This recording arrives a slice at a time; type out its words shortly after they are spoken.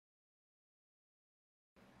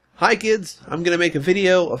Hi kids, I'm going to make a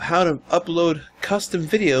video of how to upload custom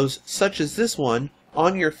videos such as this one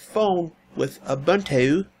on your phone with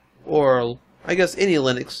Ubuntu, or I guess any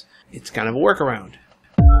Linux. It's kind of a workaround.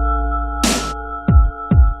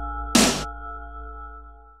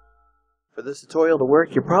 For this tutorial to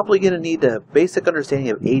work, you're probably going to need a basic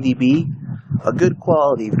understanding of ADB, a good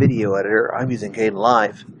quality video editor, I'm using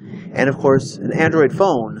Kdenlive, and of course an Android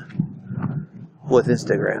phone with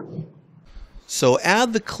Instagram. So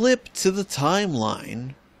add the clip to the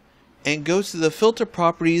timeline and go to the filter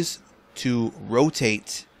properties to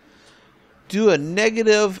rotate. Do a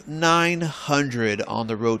 -900 on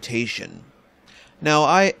the rotation. Now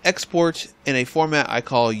I export in a format I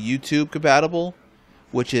call YouTube compatible,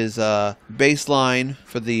 which is a baseline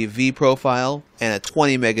for the V profile and a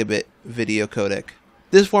 20 megabit video codec.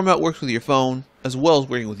 This format works with your phone as well as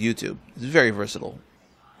working with YouTube. It's very versatile.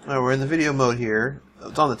 Alright, we're in the video mode here.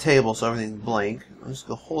 It's on the table, so everything's blank. I'm just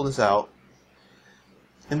going to hold this out.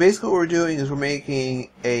 And basically what we're doing is we're making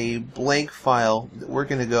a blank file that we're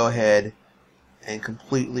going to go ahead and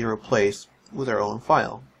completely replace with our own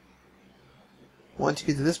file. Once you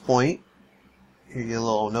get to this point, you get a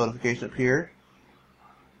little notification up here.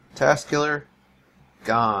 Task killer,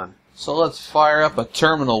 gone. So let's fire up a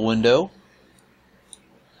terminal window.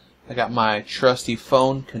 I got my trusty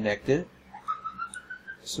phone connected.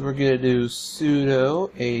 So we're going to do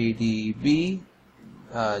sudo adb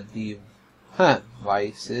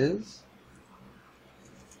devices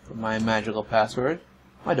for my magical password.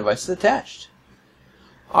 My device is attached.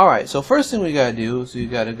 Alright, so first thing we got to do is we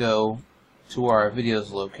got to go to where our video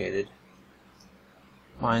is located.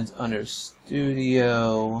 Mine's under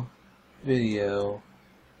Studio, Video,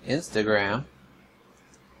 Instagram.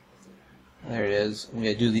 There it is. We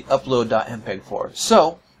got to do the upload.mpeg4.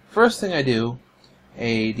 So, first thing I do,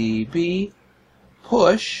 adb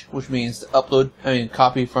push, which means to upload,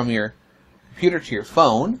 copy from your computer to your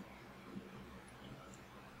phone.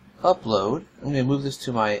 Upload. I'm going to move this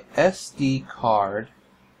to my SD card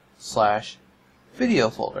 / video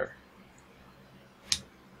folder.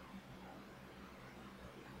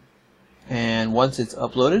 And once it's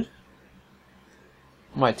uploaded,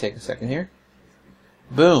 might take a second here.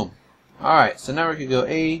 Boom. Alright, so now we can go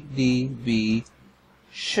adb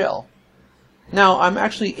shell. Now I'm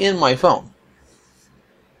actually in my phone.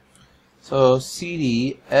 So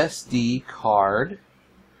cd SD card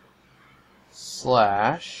 /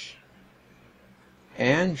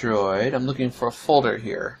 Android. I'm looking for a folder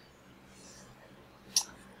here.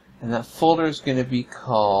 And that folder is going to be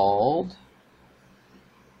called,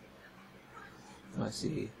 let's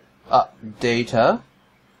see, data.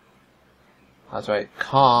 That's right,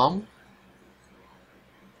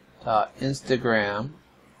 com.instagram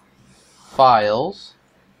files,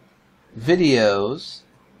 videos,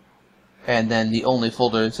 and then the only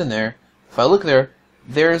folder that's in there. If I look there,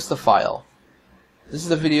 there's the file. This is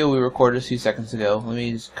the video we recorded a few seconds ago. Let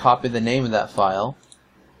me just copy the name of that file.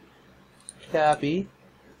 Copy.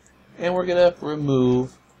 And we're going to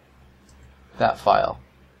remove that file.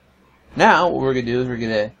 Now what we're going to do is we're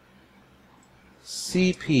going to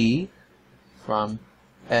CP from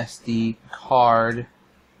SD card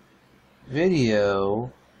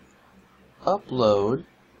video upload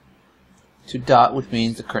to dot, which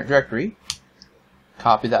means the current directory.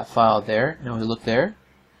 Copy that file there. Now we look there.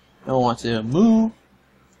 Now we want to move,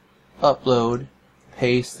 upload,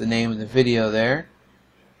 paste the name of the video there.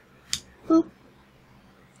 Boop.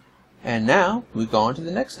 And now we go on to the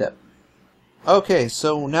next step. Okay,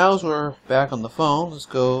 so now as we're back on the phone, let's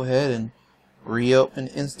go ahead and reopen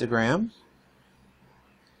Instagram.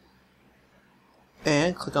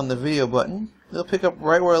 And click on the video button. It'll pick up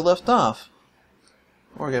right where I left off.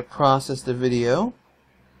 We're going to process the video.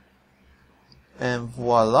 And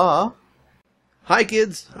voila. Hi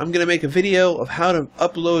kids, I'm going to make a video of how to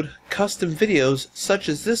upload custom videos such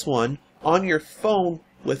as this one on your phone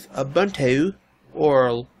with Ubuntu,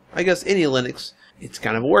 or I guess any Linux. It's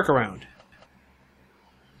kind of a workaround.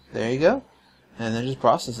 There you go. And then just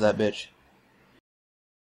process that bitch.